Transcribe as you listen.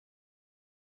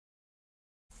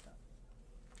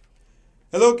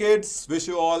Hello kids, wish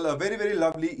you all a very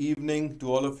lovely evening to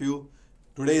all of you.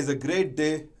 Today is a great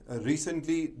day.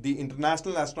 Recently the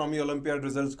International Astronomy Olympiad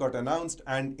results got announced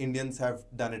and Indians have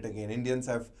done it again. Indians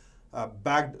have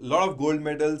bagged a lot of gold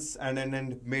medals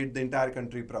and made the entire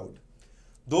country proud.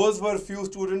 Those were few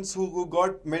students who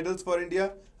got medals for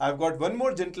India. I've got one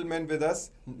more gentleman with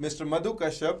us, Mr. Madhu,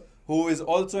 who is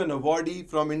also an awardee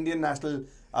from Indian National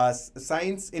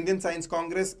Indian Science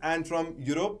Congress and from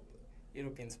European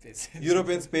Space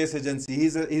European Space Agency.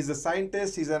 He's a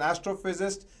scientist, he's an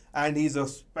astrophysicist, and he's a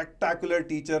spectacular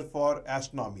teacher for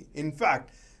astronomy. In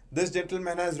fact, this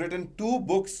gentleman has written two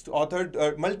books,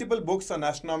 authored multiple books on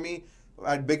astronomy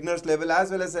at beginner's level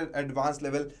as well as at advanced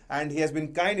level, and he has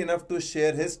been kind enough to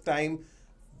share his time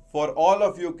for all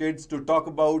of you kids to talk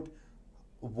about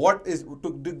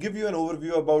to give you an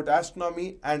overview about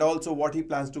astronomy and also what he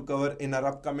plans to cover in our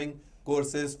upcoming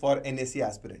courses for NSEA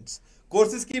aspirants.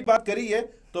 Courses की बात करी है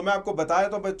तो मैं आपको बताया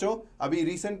तो बच्चों अभी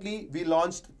recently we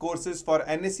launched courses for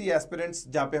NSE aspirants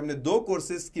जहां पे हमने दो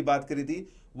कोर्सेज की बात करी थी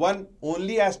one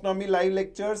only astronomy live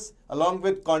lectures along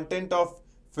with content of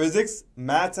physics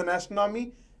maths and astronomy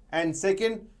and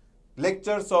second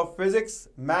lectures of physics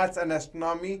maths and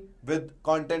astronomy with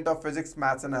content of physics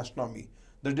maths and astronomy.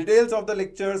 The details of the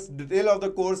lectures, detail of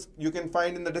the course you can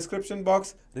find in the description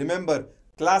box. Remember,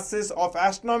 classes of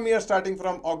astronomy are starting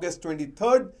from August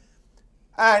 23rd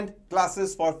and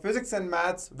classes for physics and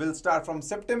maths will start from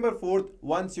September 4th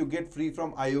once you get free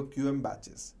from IOQM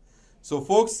batches. So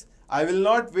folks, I will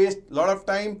not waste a lot of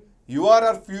time. You are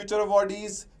our future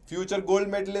awardees, future gold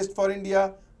medalist for India.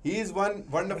 He is one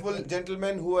wonderful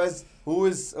gentleman who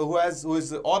is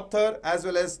author as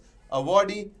well as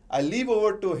awardee. I leave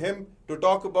over to him to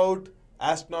talk about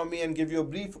astronomy and give you a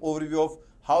brief overview of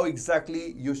how exactly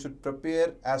you should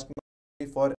prepare astronomy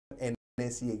for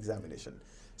NSEA examination.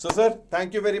 So sir,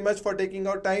 thank you very much for taking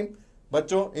out time.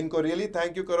 बच्चों इनको really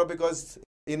thank you करो because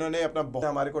इन्होंने अपना बहुत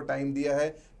हमारे को time दिया है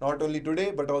not only today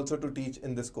but also to teach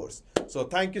in this course. So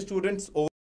thank you students.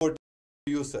 Over to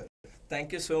you sir.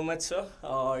 Thank you so much, sir.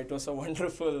 It was a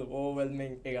wonderful,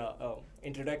 overwhelming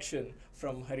introduction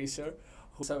from Hari sir,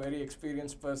 who's a very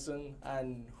experienced person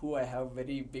and who I have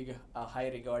very big, high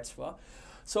regards for.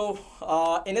 So,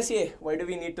 NSEA, why do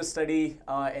we need to study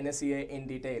NSEA in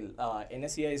detail?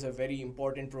 NSEA is a very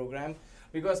important program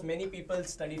because many people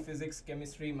study physics,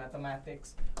 chemistry,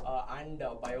 mathematics, and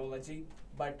biology,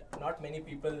 but not many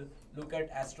people look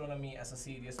at astronomy as a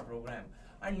serious program.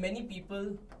 And many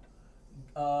people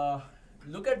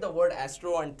look at the word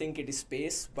astro and think it is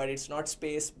space, but it's not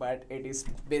space, but it is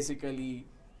basically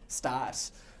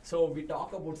stars. So we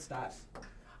talk about stars,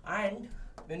 and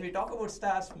when we talk about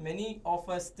stars, many of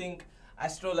us think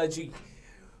astrology.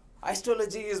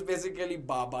 Astrology is basically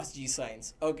Babaji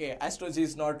science. Okay, astrology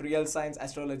is not real science,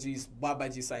 astrology is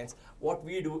Babaji science. What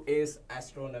we do is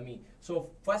astronomy. So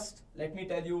first, let me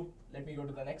go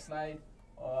to the next slide,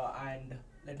 and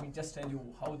let me just tell you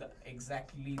how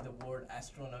exactly the word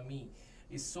astronomy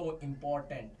is so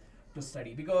important to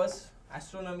study, because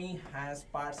astronomy has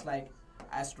parts like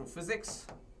astrophysics,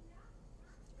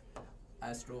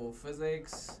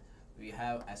 we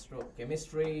have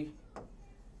astrochemistry,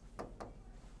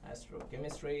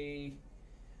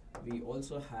 we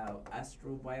also have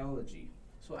astrobiology.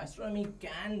 So astronomy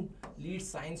can lead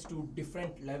science to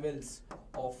different levels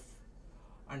of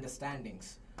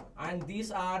understandings, and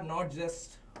these are not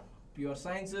just pure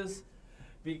sciences.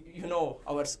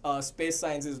 Our space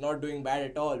science is not doing bad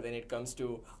at all when it comes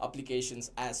to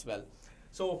applications as well.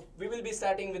 So we will be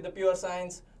starting with the pure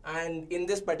science, and in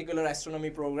this particular astronomy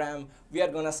program we are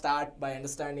going to start by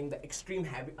understanding the extreme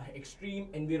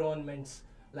environments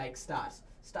like stars.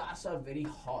 Stars are very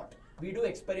hot. We do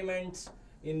experiments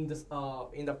in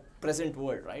the present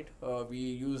world, right? We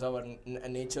use our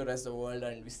nature as the world,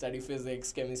 and we study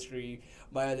physics, chemistry,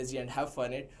 biology, and have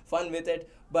fun with it.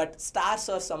 But stars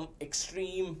are some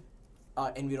extreme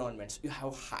environments. You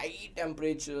have high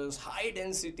temperatures, high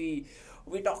density.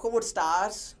 We talk about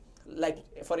stars, like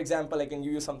for example, I can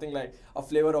give you something like a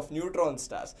flavor of neutron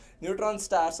stars. Neutron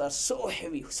stars are so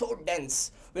heavy, so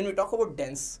dense. When we talk about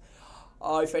dense,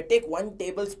 if I take 1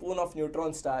 tablespoon of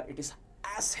neutron star, it is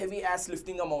as heavy as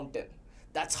lifting a mountain.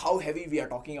 That's how heavy we are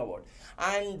talking about.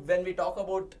 And when we talk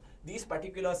about these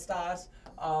particular stars,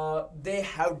 they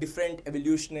have different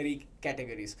evolutionary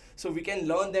categories. So we can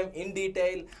learn them in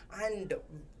detail, and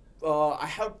I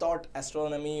have taught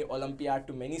Astronomy Olympiad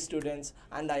to many students,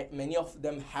 and many of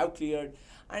them have cleared,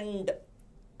 and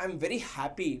I'm very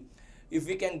happy if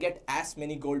we can get as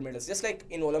many gold medals. Just like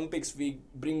in Olympics we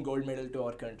bring gold medal to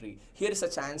our country, here is a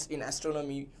chance in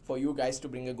astronomy for you guys to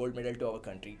bring a gold medal to our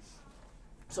country.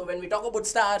 So when we talk about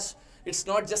stars, it's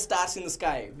not just stars in the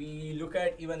sky. We look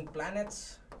at even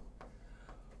planets,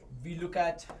 we look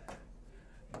at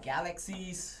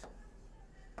galaxies,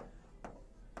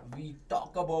 we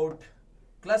talk about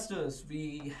clusters.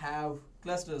 We have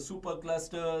clusters, super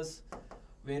clusters,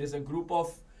 where is a group of,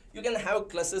 you can have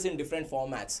clusters in different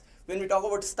formats. When we talk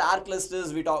about star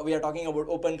clusters, we are talking about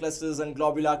open clusters and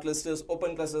globular clusters.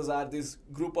 Open clusters are this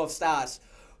group of stars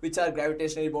which are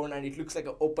gravitationally bound and it looks like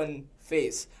an open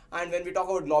face. And when we talk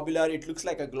about globular, it looks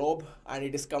like a globe and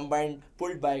it is combined,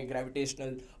 pulled by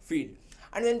gravitational field.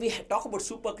 And when we talk about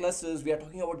superclusters, we are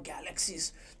talking about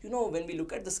galaxies. You know, when we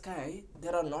look at the sky,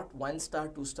 there are not one star,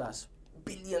 two stars,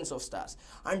 billions of stars.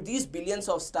 And these billions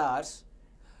of stars,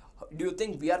 do you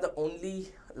think we are the only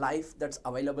life that's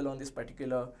available on this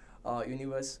particular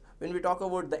universe? When we talk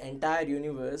about the entire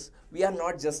universe, we are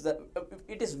not just the,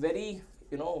 it is very,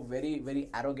 very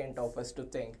arrogant of us to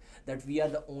think that we are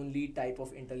the only type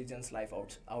of intelligence life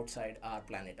outside our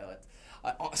planet Earth.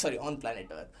 On planet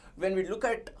Earth. When we look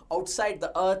at outside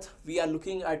the Earth, we are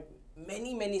looking at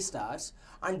many stars,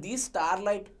 and this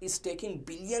starlight is taking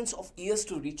billions of years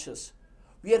to reach us.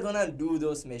 We are gonna do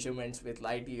those measurements with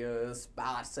light years,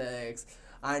 parsecs,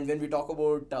 and when we talk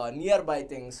about nearby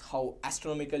things, how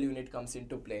astronomical unit comes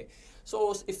into play.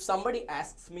 So if somebody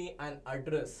asks me an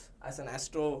address as an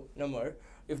astronomer,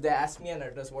 if they ask me an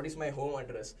address, what is my home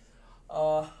address?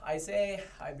 I say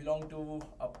I belong to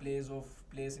a place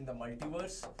in the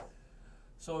multiverse.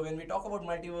 So when we talk about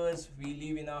multiverse, we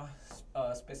live in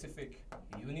a specific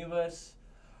universe.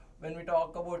 When we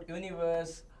talk about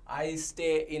universe, I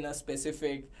stay in a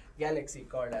specific galaxy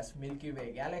called as Milky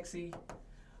Way galaxy.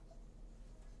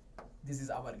 This is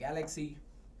our galaxy.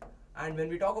 And when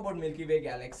we talk about Milky Way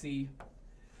galaxy,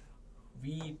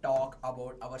 we talk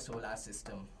about our solar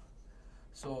system.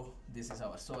 So this is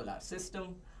our solar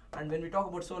system. And when we talk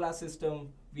about solar system,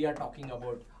 we are talking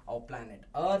about our planet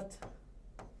Earth.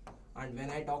 And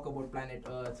when I talk about planet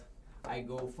Earth, I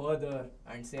go further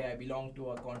and say I belong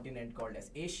to a continent called as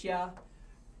Asia.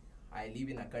 I live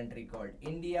in a country called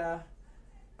India,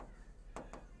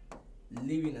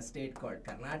 live in a state called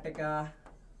Karnataka,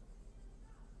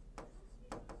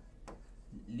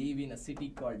 live in a city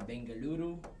called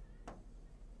Bengaluru.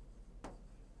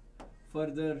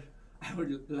 Further, I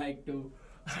would like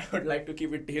to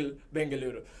keep it till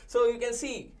Bengaluru. So you can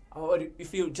see, or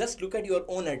if you just look at your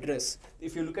own address,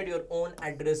 if you look at your own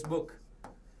address book,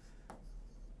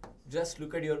 just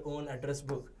look at your own address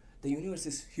book, the universe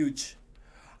is huge.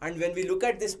 And when we look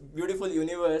at this beautiful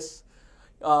universe,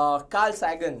 Carl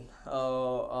Sagan,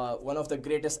 one of the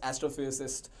greatest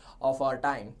astrophysicists of our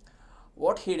time,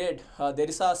 what he did, there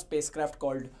is a spacecraft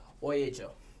called Voyager.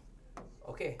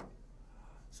 Okay,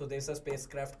 so there's a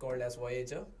spacecraft called as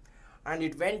Voyager, and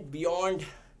it went beyond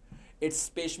its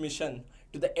space mission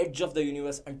to the edge of the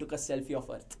universe and took a selfie of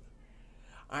Earth.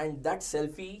 And that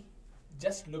selfie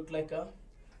just looked like a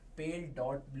pale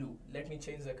dot blue. Let me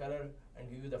change the color and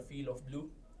give you the feel of blue.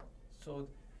 So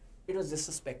it was just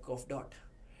a speck of dot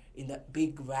in the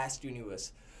big vast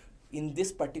universe. In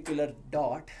this particular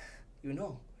dot,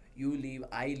 you live,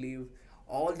 I live,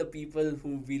 all the people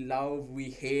who we love, we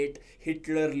hate,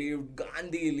 Hitler lived,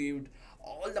 Gandhi lived,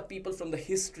 all the people from the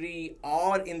history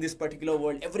or in this particular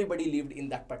world, everybody lived in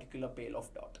that particular pale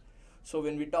of dot. So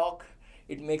when we talk,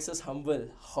 it makes us humble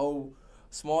how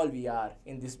small we are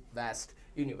in this vast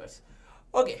universe.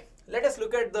 Okay, let us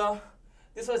look at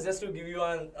this was just to give you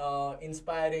an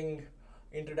inspiring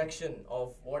introduction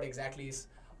of what exactly is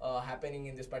happening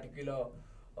in this particular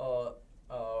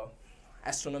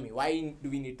astronomy. Why do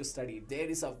we need to study? There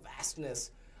is a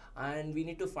vastness and we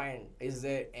need to find,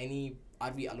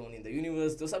 are we alone in the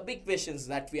universe? Those are big questions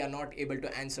that we are not able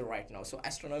to answer right now. So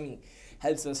astronomy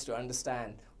helps us to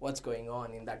understand what's going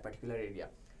on in that particular area.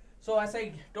 So as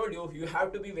I told you, you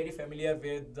have to be very familiar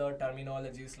with the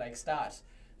terminologies like stars.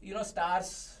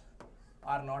 Stars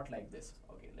are not like this.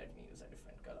 Okay, let me use a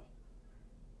different color.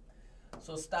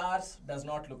 So stars does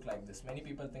not look like this. Many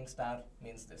people think star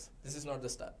means this. This is not the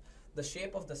star. The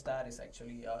shape of the star is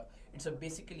actually, it's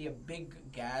basically a big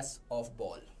gas of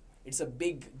ball. It's a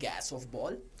big gas of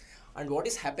ball. And what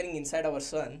is happening inside our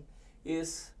sun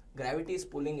is gravity is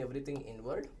pulling everything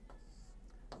inward.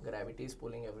 Gravity is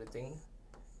pulling everything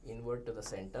inward to the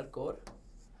center core.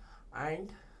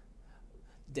 And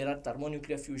there are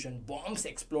thermonuclear fusion bombs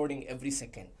exploding every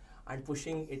second and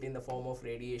pushing it in the form of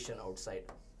radiation outside.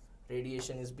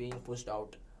 Radiation is being pushed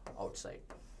outside.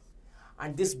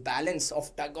 And this balance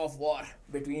of tug of war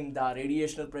between the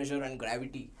radiational pressure and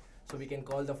gravity, so we can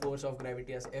call the force of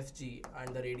gravity as Fg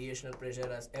and the radiational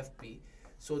pressure as Fp.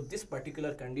 So this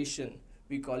particular condition,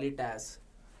 we call it as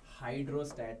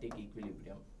hydrostatic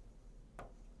equilibrium.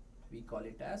 We call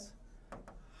it as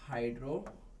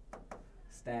hydrostatic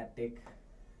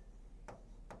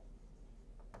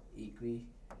equilibrium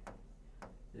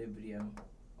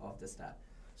of the star.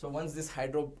 So once this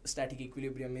hydrostatic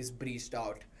equilibrium is breached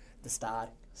out, the star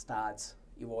starts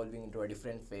evolving into a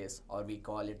different phase, or we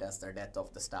call it as the death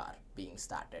of the star being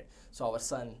started. So our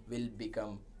sun will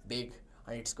become big,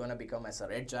 and it's gonna become as a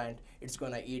red giant. It's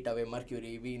gonna eat away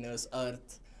Mercury, Venus,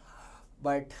 Earth.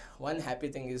 But one happy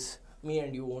thing is, me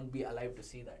and you won't be alive to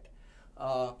see that.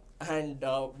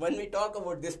 When we talk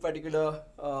about this particular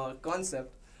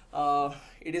concept,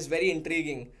 it is very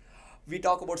intriguing. We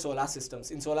talk about solar systems.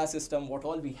 In solar system, what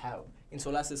all we have? In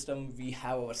solar system, we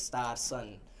have our star,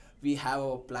 sun. We have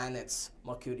our planets,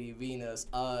 Mercury, Venus,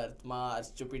 Earth, Mars,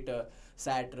 Jupiter,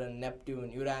 Saturn,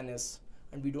 Neptune, Uranus,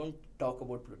 and we don't talk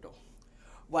about Pluto.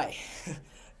 Why?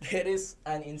 There is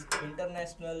an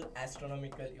International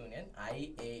Astronomical Union,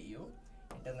 IAU,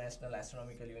 International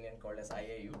Astronomical Union called as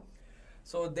IAU.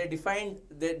 So they defined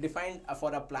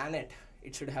for a planet,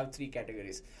 it should have 3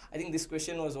 categories. I think this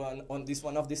question was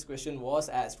one of this question was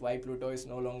asked, why Pluto is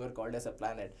no longer called as a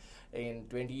planet in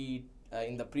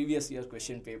the previous year's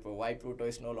question paper, why Pluto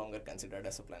is no longer considered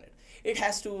as a planet. It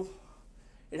has to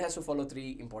follow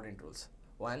 3 important rules.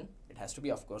 One, it has to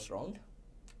be, of course, round.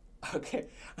 Okay,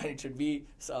 and it should be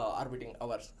orbiting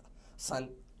our sun,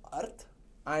 Earth.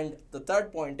 And the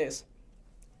third point is,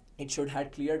 it should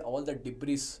have cleared all the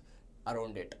debris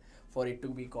around it for it to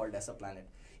be called as a planet.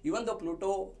 Even though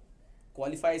Pluto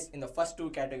qualifies in the first 2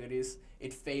 categories,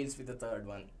 it fails with the third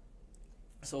one.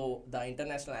 So the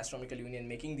International Astronomical Union,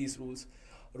 making these rules,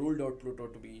 ruled out Pluto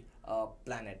to be a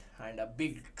planet, and a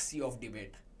big sea of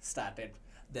debate started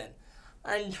then.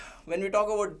 And when we talk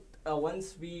about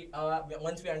once we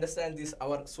understand this,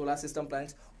 our solar system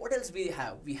planets, what else we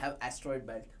have? We have asteroid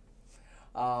belt.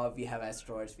 We have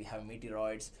asteroids. We have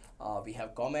meteoroids. We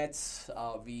have comets.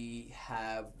 We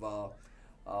have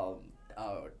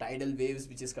tidal waves,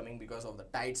 which is coming because of the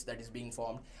tides that is being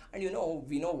formed. And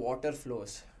we know water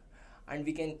flows, and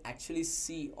we can actually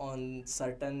see on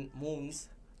certain moons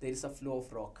there is a flow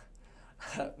of rock.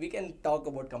 We can talk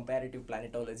about comparative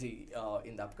planetology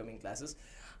in the upcoming classes.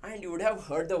 And you would have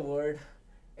heard the word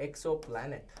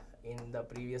exoplanet in the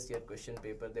previous year question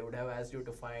paper. They would have asked you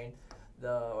to find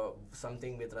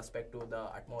something with respect to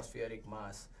the atmospheric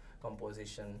mass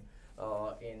composition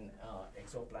in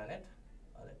exoplanet.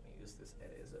 Let me use this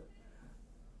eraser.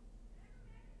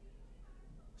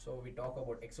 So we talk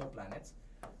about exoplanets.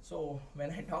 So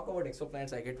when I talk about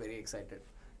exoplanets, I get very excited.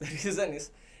 The reason is,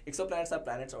 exoplanets are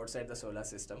planets outside the solar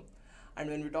system. And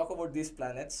when we talk about these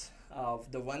planets,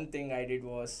 the one thing I did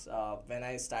was, when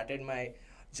I started my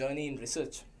journey in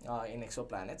research in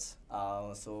exoplanets,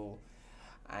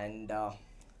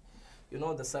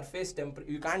 the surface temperature,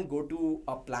 you can't go to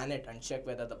a planet and check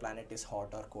whether the planet is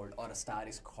hot or cold, or a star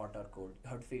is hot or cold. You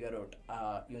have to figure out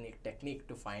a unique technique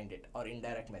to find it, or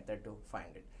indirect method to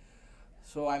find it.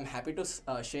 So I'm happy to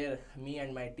share, me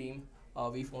and my team,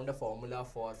 we found a formula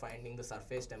for finding the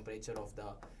surface temperature of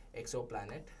the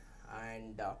exoplanet.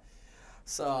 And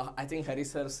so I think Hari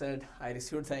sir said I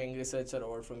received the Young Researcher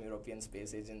Award from European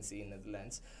Space Agency in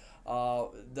Netherlands.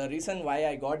 The reason why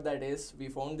I got that is, we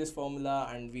found this formula,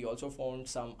 and we also found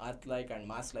some Earth-like and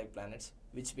Mars-like planets,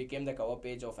 which became the cover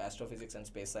page of Astrophysics and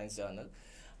Space Science Journal.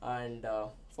 And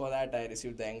for that, I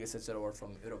received the Young Researcher Award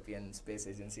from European Space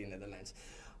Agency in Netherlands.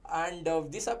 And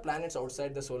these are planets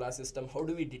outside the solar system. How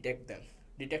do we detect them?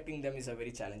 Detecting them is a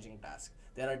very challenging task.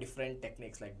 There are different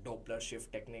techniques like Doppler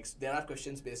shift techniques. There are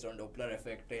questions based on Doppler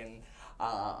effect in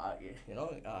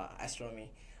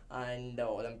astronomy, and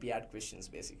Olympiad questions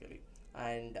basically.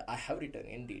 And I have written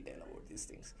in detail about these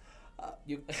things.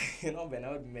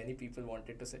 Whenever many people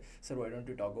wanted to say, sir, why don't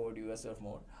you talk about yourself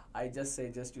more? I just say,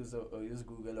 just use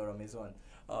Google or Amazon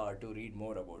to read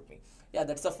more about me. Yeah,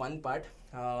 that's the fun part.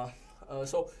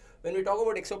 So when we talk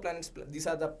about exoplanets,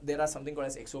 there are something called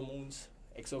as exomoons,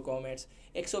 exocomets.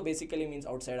 Exo basically means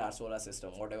outside our solar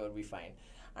system, whatever we find.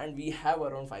 And we have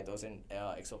around 5,000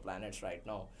 exoplanets right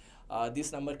now.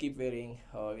 This number keep varying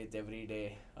with every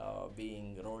day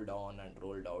being rolled on and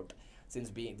rolled out. Since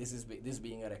this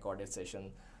being a recorded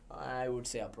session, I would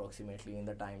say approximately in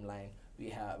the timeline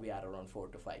we are around 4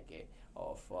 to 5K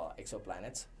of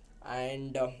exoplanets.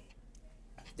 And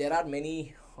there are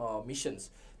many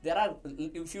missions.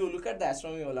 If you look at the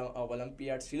Astronomy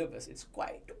Olympiad syllabus, it's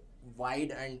quite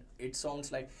wide, and it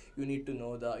sounds like you need to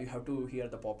know you have to hear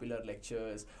the popular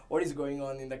lectures, what is going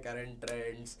on in the current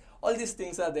trends. All these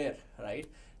things are there, right?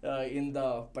 In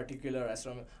the particular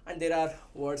astronomy. And there are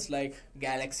words like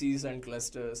galaxies and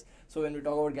clusters. So when we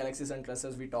talk about galaxies and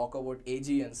clusters, we talk about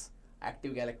AGNs,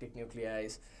 active galactic nuclei.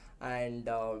 And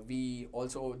we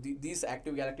also these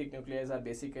active galactic nuclei are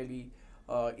basically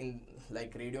in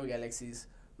like radio galaxies,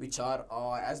 which are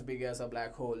as big as a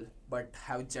black hole but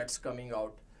have jets coming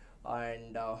out.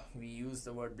 And we use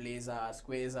the word blazars,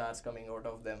 quasars coming out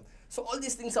of them. So all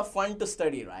these things are fun to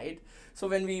study, right? So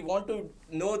when we want to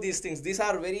know these things, these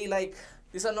are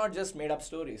not just made up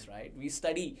stories, right? We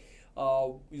study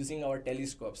using our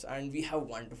telescopes, and we have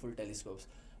wonderful telescopes.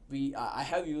 I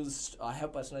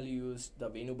have personally used the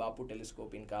Venu Bapu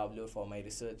telescope in Kavalur for my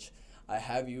research. I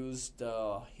have used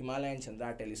the Himalayan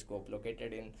Chandra telescope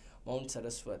located in Mount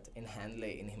Saraswat in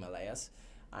Hanle in Himalayas,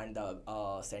 and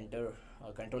the center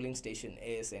controlling station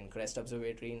is in Crest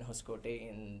Observatory in Hoskote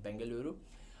in Bengaluru.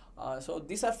 So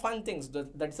these are fun things.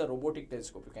 That's a robotic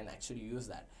telescope. You can actually use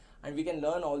that, and we can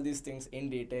learn all these things in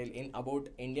detail about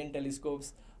Indian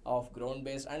telescopes of ground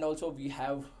based. And also we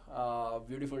have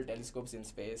beautiful telescopes in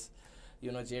space.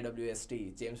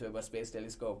 JWST, James Webb Space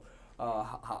Telescope,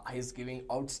 is giving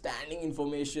outstanding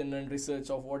information and research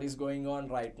of what is going on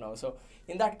right now. So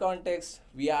in that context,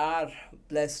 we are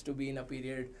blessed to be in a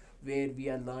period where we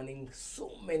are learning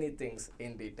so many things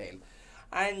in detail,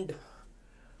 and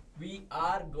we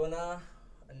are gonna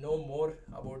know more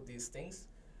about these things.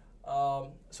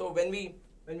 So when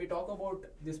we talk about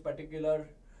these particular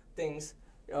things,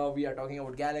 we are talking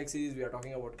about galaxies, we are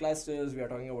talking about clusters, we are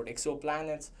talking about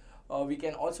exoplanets. We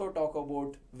can also talk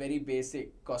about very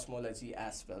basic cosmology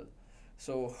as well.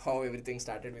 So how everything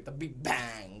started with a big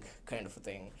bang kind of a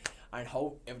thing, and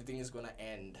how everything is gonna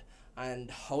end, and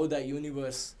how the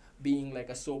universe being like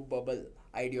a soap bubble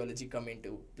ideology come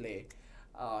into play,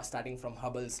 starting from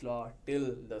Hubble's law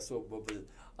till the soap bubble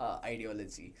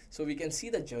ideology. So we can see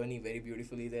the journey very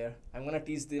beautifully there. I'm gonna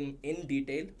teach them in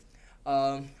detail.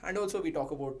 And also we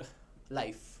talk about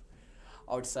life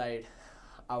outside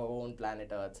our own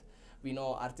planet Earth. We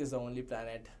know Earth is the only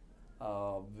planet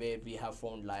where we have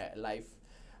found life,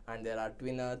 and there are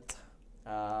twin Earth,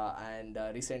 and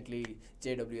recently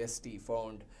JWST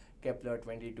found Kepler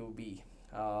 22b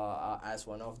as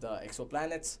one of the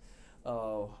exoplanets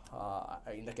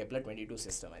in the Kepler 22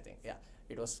 system, I think. Yeah,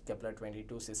 it was Kepler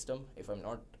 22 system. If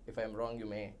I'm wrong, you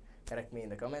may correct me in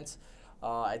the comments.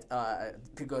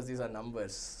 Because these are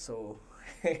numbers, so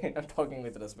I'm talking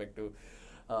with respect to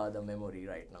the memory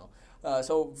right now.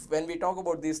 So when we talk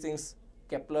about these things,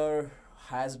 Kepler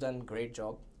has done great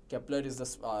job. Kepler is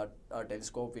the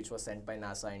telescope which was sent by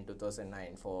NASA in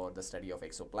 2009 for the study of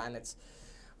exoplanets.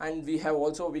 And we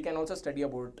can also study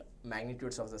about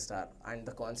magnitudes of the star and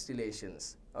the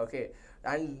constellations. Okay,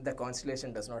 and the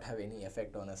constellation does not have any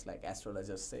effect on us, like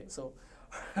astrologers say. So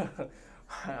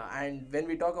and when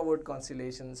we talk about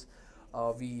constellations,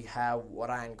 we have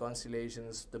Orion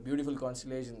constellations, the beautiful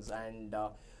constellations, and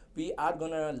we are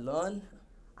gonna learn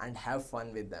and have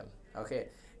fun with them. Okay,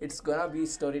 it's gonna be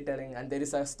storytelling, and there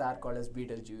is a star called as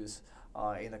Betelgeuse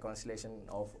in the constellation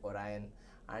of Orion,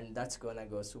 and that's gonna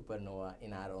go supernova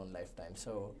in our own lifetime.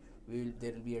 So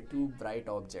there will be two bright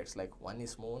objects, like one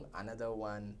is moon, another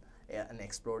one an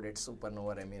exploded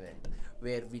supernova remnant,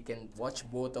 where we can watch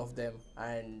both of them,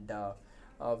 and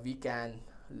we can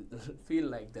feel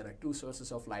like there are two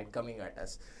sources of light coming at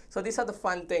us. So these are the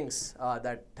fun things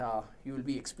that you will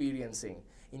be experiencing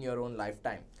in your own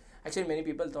lifetime. Actually, many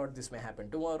people thought this may happen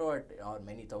tomorrow or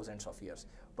many thousands of years.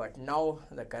 But now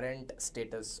the current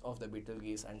status of the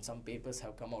Betelgeuse, and some papers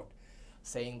have come out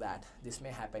saying that this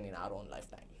may happen in our own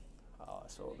lifetime.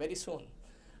 So very soon,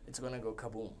 it's going to go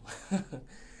kaboom.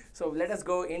 So let us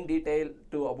go in detail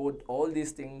to about all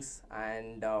these things,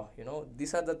 and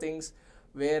these are the things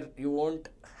where you won't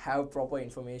have proper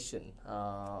information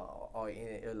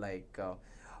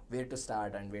where to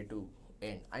start and where to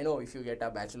end. I know if you get a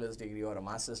bachelor's degree or a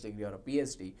master's degree or a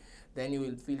PhD, then you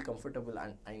will feel comfortable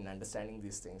in understanding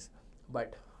these things.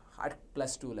 But at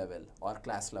 +2 level or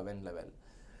class 11 level,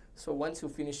 so once you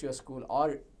finish your school,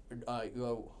 or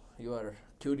you are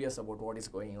curious about what is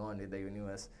going on in the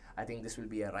universe, I think this will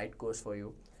be a right course for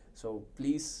you. So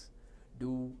please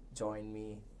do join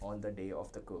me on the day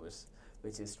of the course,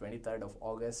 which is 23rd of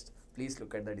August. Please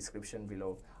look at the description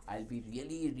below. I'll be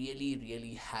really, really,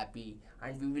 really happy,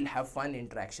 and we will have fun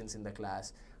interactions in the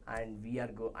class, and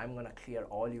I'm gonna clear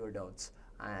all your doubts,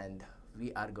 and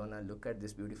we are gonna look at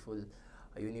this beautiful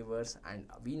universe. And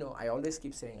we know, I always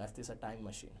keep saying, Earth is a time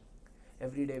machine.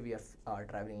 Every day we are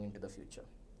traveling into the future,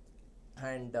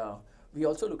 and we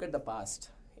also look at the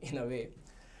past in a way.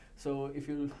 So if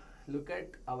you look at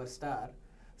our star,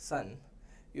 sun,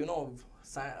 you know,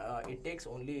 it takes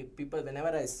only people, whenever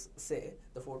I say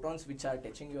the photons which are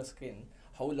touching your skin,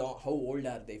 how old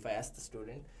are they? If I ask the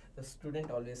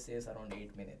student always says around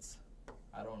 8 minutes,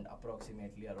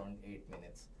 approximately around 8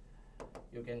 minutes.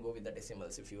 You can go with the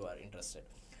decimals if you are interested.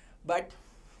 But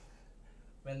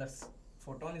when the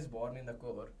photon is born in the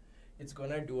core, it's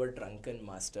gonna do a drunken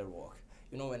master walk.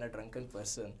 You know, when a drunken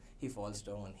person, he falls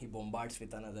down, he bombards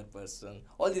with another person,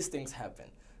 all these things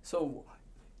happen. So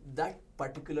that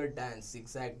particular dance,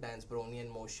 zigzag dance,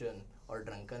 Brownian motion or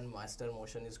drunken master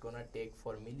motion is gonna take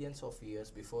for millions of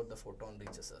years before the photon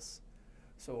reaches us.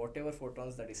 So whatever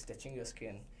photons that is touching your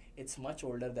skin, it's much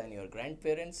older than your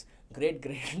grandparents, great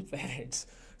grandparents.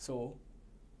 So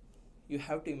you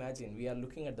have to imagine, we are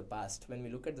looking at the past. When we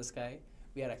look at the sky,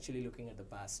 we are actually looking at the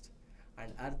past.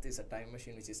 And Earth is a time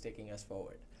machine which is taking us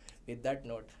forward. With that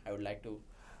note, I would like to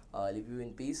leave you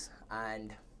in peace,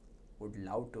 and would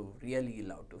really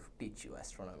love to teach you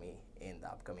astronomy in the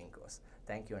upcoming course.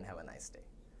 Thank you and have a nice day.